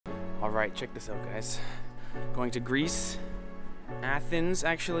Alright, check this out, guys. Going to Greece, Athens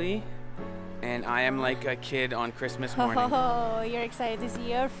actually, and I am like a kid on Christmas morning. Oh, you're excited to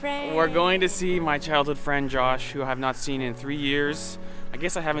see your friend. We're going to see my childhood friend Josh, who I have not seen in 3 years. I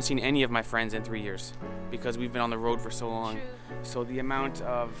guess I haven't seen any of my friends in 3 years because we've been on the road for so long. True. So the amount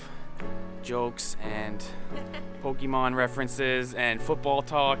of jokes and Pokemon references and football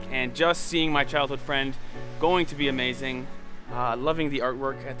talk and just seeing my childhood friend going to be amazing. Loving the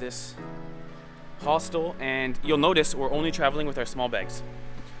artwork at this hostel, and you'll notice we're only traveling with our small bags.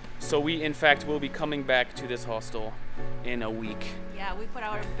 So we in fact will be coming back to this hostel in a week. Yeah, we put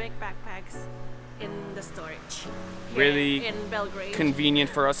our big backpacks in the storage. Really in Belgrade. Convenient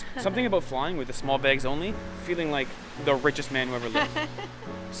for us. Something about flying with the small bags only, feeling like the richest man who ever lived.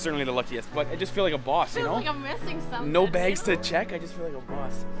 Certainly the luckiest, but I just feel like a boss, you know? Like I'm missing something. No bags to check, I just feel like a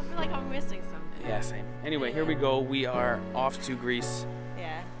boss. I feel like I'm missing something. Yeah, same. Anyway, here we go. We are off to Greece.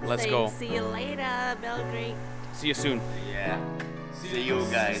 Yeah. Let's go. See you later, Belgrade. See you soon. Yeah. See you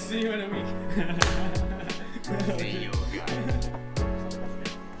guys. See you in a week. See you guys.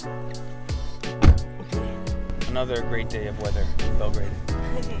 Another great day of weather in Belgrade.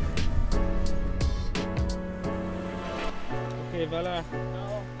 Okay, voila.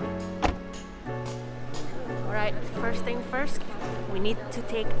 Alright, first thing first, we need to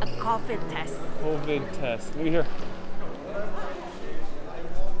take a COVID test. COVID test. Look here.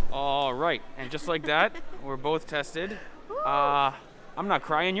 All right, and just like that, we're both tested. I'm not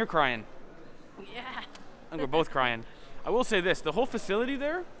crying, you're crying. Yeah. And we're both crying. I will say this, the whole facility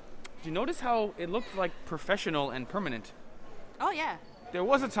there, did you notice how it looked like professional and permanent? Oh yeah. There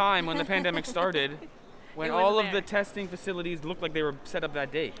was a time when the pandemic started when It was all of there. the testing facilities looked like they were set up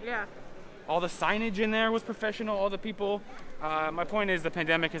that day. Yeah. All the signage in there was professional, all the people. My point is the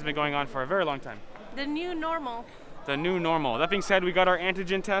pandemic has been going on for a very long time. The new normal. The new normal. That being said, we got our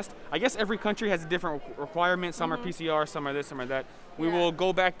antigen test. I guess every country has a different requirement. Some are PCR, some are this, some are that. We Yeah. will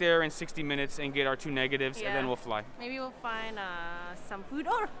go back there in 60 minutes and get our 2 negatives, and then Yeah. we'll fly. Maybe we'll find some food,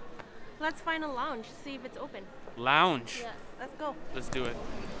 or let's find a lounge, see if it's open. Lounge. Yeah, let's go. Let's do it.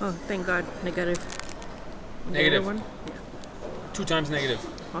 Oh, thank God, negative. Negative. One? 2 times negative.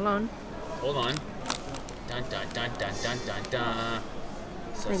 Hold on. Hold on. Dun dun dun dun dun dun dun.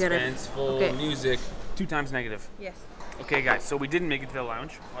 Negative. Suspenseful Okay. music. 2 times negative. Yes. Okay, guys, so we didn't make it to the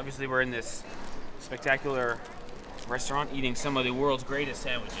lounge. Obviously, we're in this spectacular restaurant eating some of the world's greatest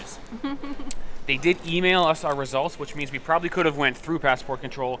sandwiches. They did email us our results, which means we probably could have went through passport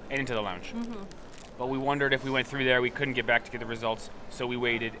control and into the lounge. But we wondered if we went through there, we couldn't get back to get the results, so we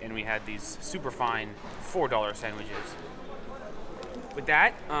waited and we had these super fine $4 sandwiches. With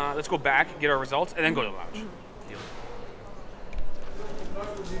that, let's go back, get our results, and then go to the lounge. Deal.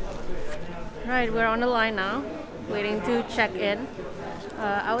 Right, we're on the line now, waiting to check in.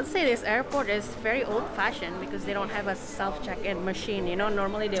 I would say this airport is very old-fashioned because they don't have a self-check-in machine. You know,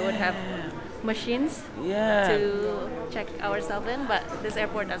 normally they would have machines to check ourselves in, but this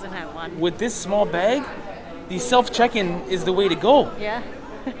airport doesn't have one. With this small bag, the self-check-in is the way to go. Yeah.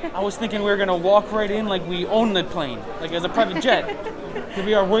 I was thinking we were gonna walk right in like we own the plane, like as a private jet. Here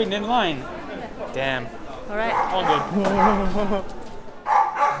we are waiting in line. Damn. All right. All good.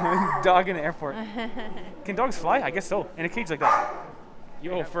 Dog in the airport. Can dogs fly? I guess so. In a cage like that.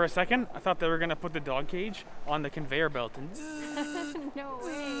 Yo, for a second, I thought they were gonna put the dog cage on the conveyor belt and No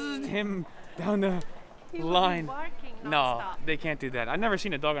way. him down the He will be line. barking No, nonstop. they can't do that. I've never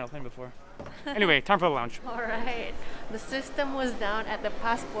seen a dog on a plane before. Anyway, time for the lounge. All right. The system was down at the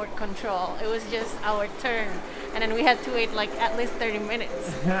passport control. It was just our turn. And then we had to wait like at least 30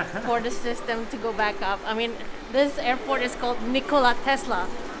 minutes for the system to go back up. I mean, this airport is called Nikola Tesla,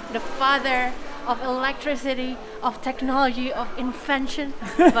 the father of electricity, of technology, of invention.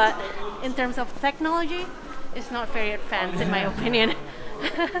 But in terms of technology, it's not very advanced in my opinion.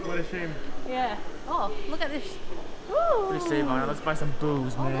 What a shame. Yeah. Oh, look at this. Ooh. Let's save on it. Let's buy some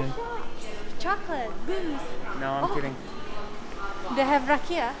booze, man. Chocolate, booze. No, I'm kidding. They have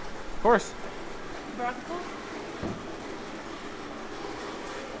rakia. Of course. Braco.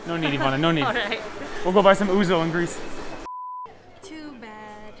 No need, Ivana, no need. All right. We'll go buy some ouzo in Greece. Too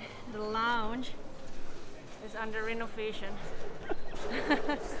bad. The lounge is under renovation.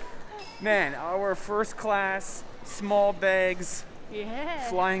 Man, our first class, small bags, Yeah.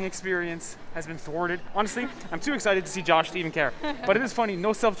 flying experience has been thwarted. Honestly, I'm too excited to see Josh to even care. But it is funny,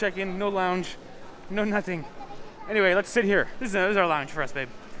 no self-check-in, no lounge, no nothing. Anyway, let's sit here. This is our lounge for us, babe.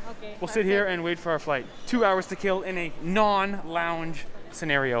 Okay. We'll sit here and wait for our flight. 2 hours to kill in a non-lounge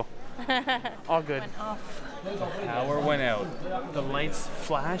scenario. All good. Went off. Power went out. The lights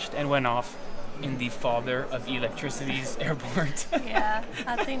flashed and went off. in the father of electricity's airport. Yeah,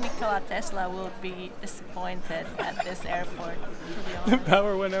 I think Nikola Tesla will be disappointed at this airport, to be The honest.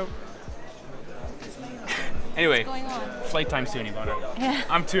 power went out. Anyway, What's going on? flight time soon, Ivana. Yeah.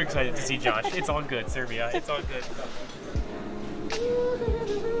 I'm too excited to see Josh. It's all good, Serbia. It's all good.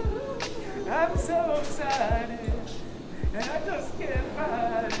 I'm so excited, and I just can't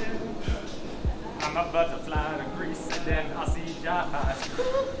find it. I'm about to fly to Greece, and then I'll see Josh.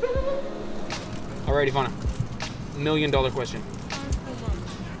 All right, Ivana. $1 million question.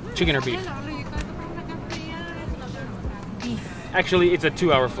 Chicken or beef? Beef. Actually, it's a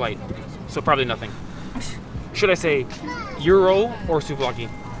 2-hour flight, so probably nothing. Should I say euro or souvlaki?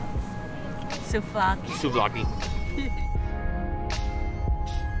 Souvlaki. Souvlaki.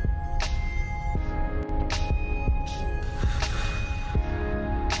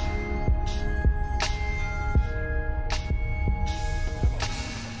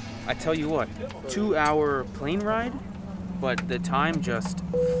 I tell you what, 2-hour plane ride, but the time just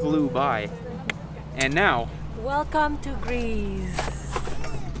flew by. And now, Welcome to Greece.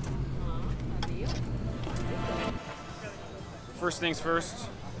 first things first,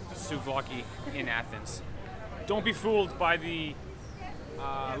 souvlaki in Athens. Don't be fooled by the,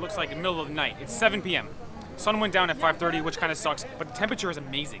 looks like the middle of the night. It's 7 p.m. Sun went down at 5:30, which kind of sucks, but the temperature is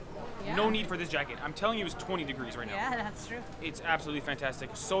amazing. Yeah. No need for this jacket. I'm telling you, it's 20 degrees right now. Yeah, that's true. It's absolutely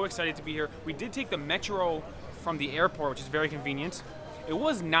fantastic. So excited to be here. We did take the metro from the airport, which is very convenient. It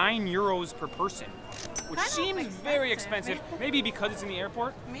was €9 per person, which Kind of seems very expensive. Maybe because it's in the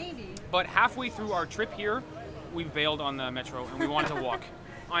airport. Maybe. But halfway through our trip here, we bailed on the metro and we wanted to walk.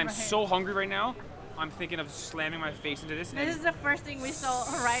 I'm so hungry right now. I'm thinking of slamming my face into this. This is the first thing we saw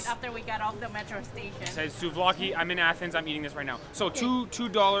right after we got off the metro station. It says souvlaki. I'm in Athens. I'm eating this right now. So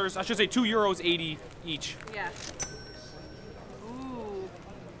 $2. I should say €2.80 each. Yeah. Ooh,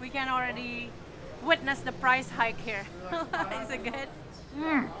 we can already witness the price hike here. Is it good?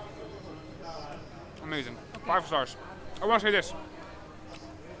 Amazing. 5 stars. I want to say this.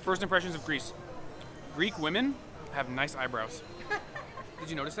 First impressions of Greece. Greek women have nice eyebrows. Did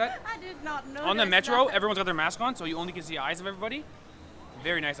you notice that? I did not know. On the metro, everyone's got their mask on, so you only can see eyes of everybody.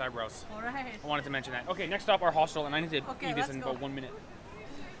 Very nice eyebrows. All right. I wanted to mention that. Okay, next stop, our hostel, and I need to Okay, eat this let's in go. about 1 minute.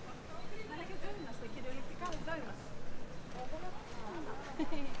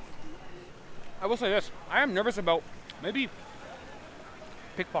 I will say this. I am nervous about maybe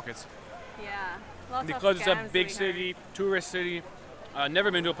pickpockets. Yeah. Lots Because of it's a scams big we heard. city, tourist city.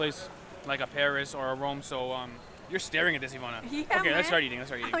 Never been to a place like a Paris or a Rome, so you're staring at this, Ivana. Yeah, okay, man. let's start eating. Let's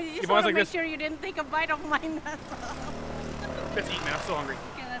start eating. Oh, you just Ivana's want to like make this. sure you didn't take a bite of mine. That's all. Let's eat, man. I'm so hungry.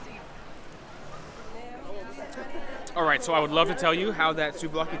 Okay, let's eat. All right, so I would love to tell you how that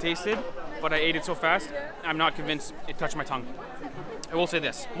souvlaki tasted, but I ate it so fast, I'm not convinced it touched my tongue. I will say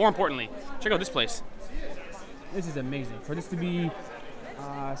this. More importantly, check out this place. This is amazing. For this to be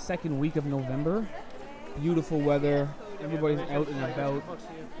second week of November, beautiful weather, everybody's out and about.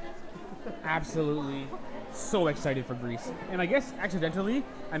 Absolutely so excited for Greece. And I guess accidentally,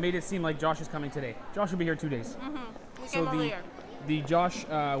 I made it seem like Josh is coming today. Josh will be here 2 days. We So came earlier. the Josh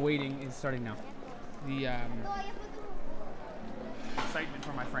waiting is starting now. The excitement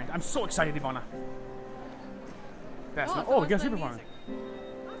for my friend. I'm so excited, Ivana. Best. Oh, We got so super music. fun.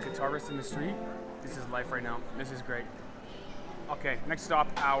 Guitarist in the street. This is life right now. This is great. Okay, next stop,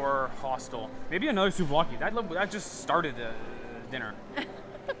 our hostel. Maybe another souvlaki. That just started the dinner.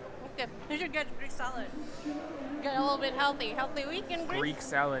 Okay, you should get Greek salad. Get a little bit healthy. Healthy week in Greece. Greek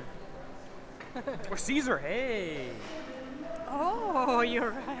salad. Or Caesar. Hey, Oh,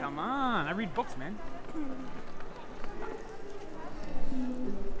 you're right. come on. I read books, man.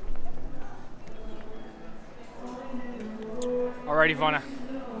 All right, Ivana.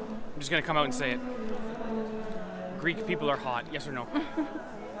 I'm just gonna come out and say it. Greek people are hot. Yes or no?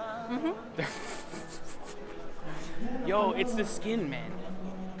 Yo, it's the skin, man.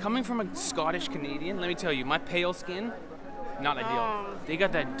 Coming from a Scottish Canadian, let me tell you, my pale skin, not ideal. They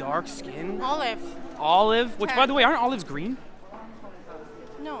got that dark skin. Olive. Olive, which by the way, aren't olives green?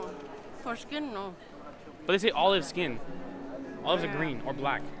 No. For skin, no. But they say olive skin. Olives are green or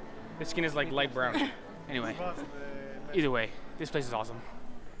black. The skin is like light brown. Anyway, either way, this place is awesome.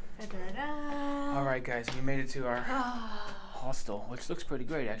 Ta-da-da. All right, guys, we made it to our hostel, which looks pretty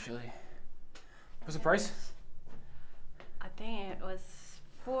great, actually. What's the price? I think it was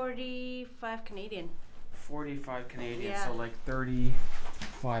 45 Canadian. 45 Canadian, Yeah. so like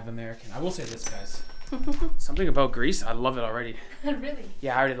 35 American. I will say this, guys. Something about Greece, I love it already. Really?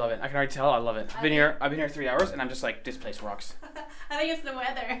 Yeah, I already love it. I can already tell I love it. I've been here 3 hours, and I'm just like, this place rocks. I think it's the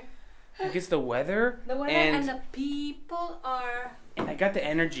weather. I think it's the weather, The weather and the people are And I got the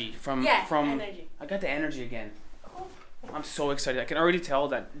energy from energy. I got the energy again. I'm so excited. I can already tell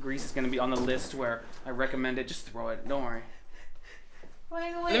that Greece is going to be on the list where I recommend it. Just throw it. Don't worry.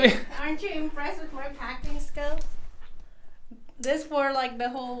 Wait. Aren't you impressed with my packing skills? This for like the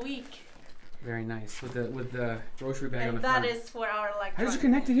whole week. Very nice. With the grocery bag on the that front. is for our electronic. How did you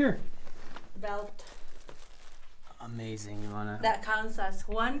connect it here? Belt. Amazing, Ilana. That counts as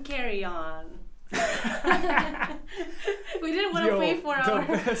one carry-on. We didn't want to pay for our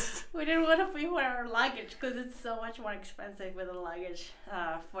we didn't want to pay for our luggage because it's so much more expensive with the luggage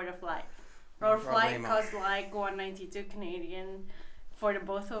for the flight. Our flight cost like 192 Canadian for the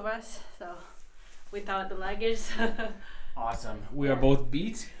both of us, so without the luggage. Awesome. We are both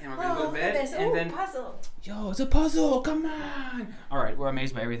beat, and we're gonna go to bed. And then puzzle. Yo, it's a puzzle. Come on. All right, we're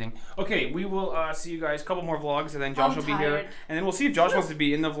amazed by everything. Okay, we will see you guys. A couple more vlogs, and then Josh will be here, and then we'll see if Josh wants to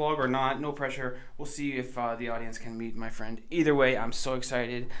be in the vlog or not. No pressure. We'll see if the audience can meet my friend. Either way, I'm so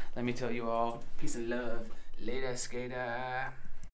excited. Let me tell you all. Peace and love. Later, skater.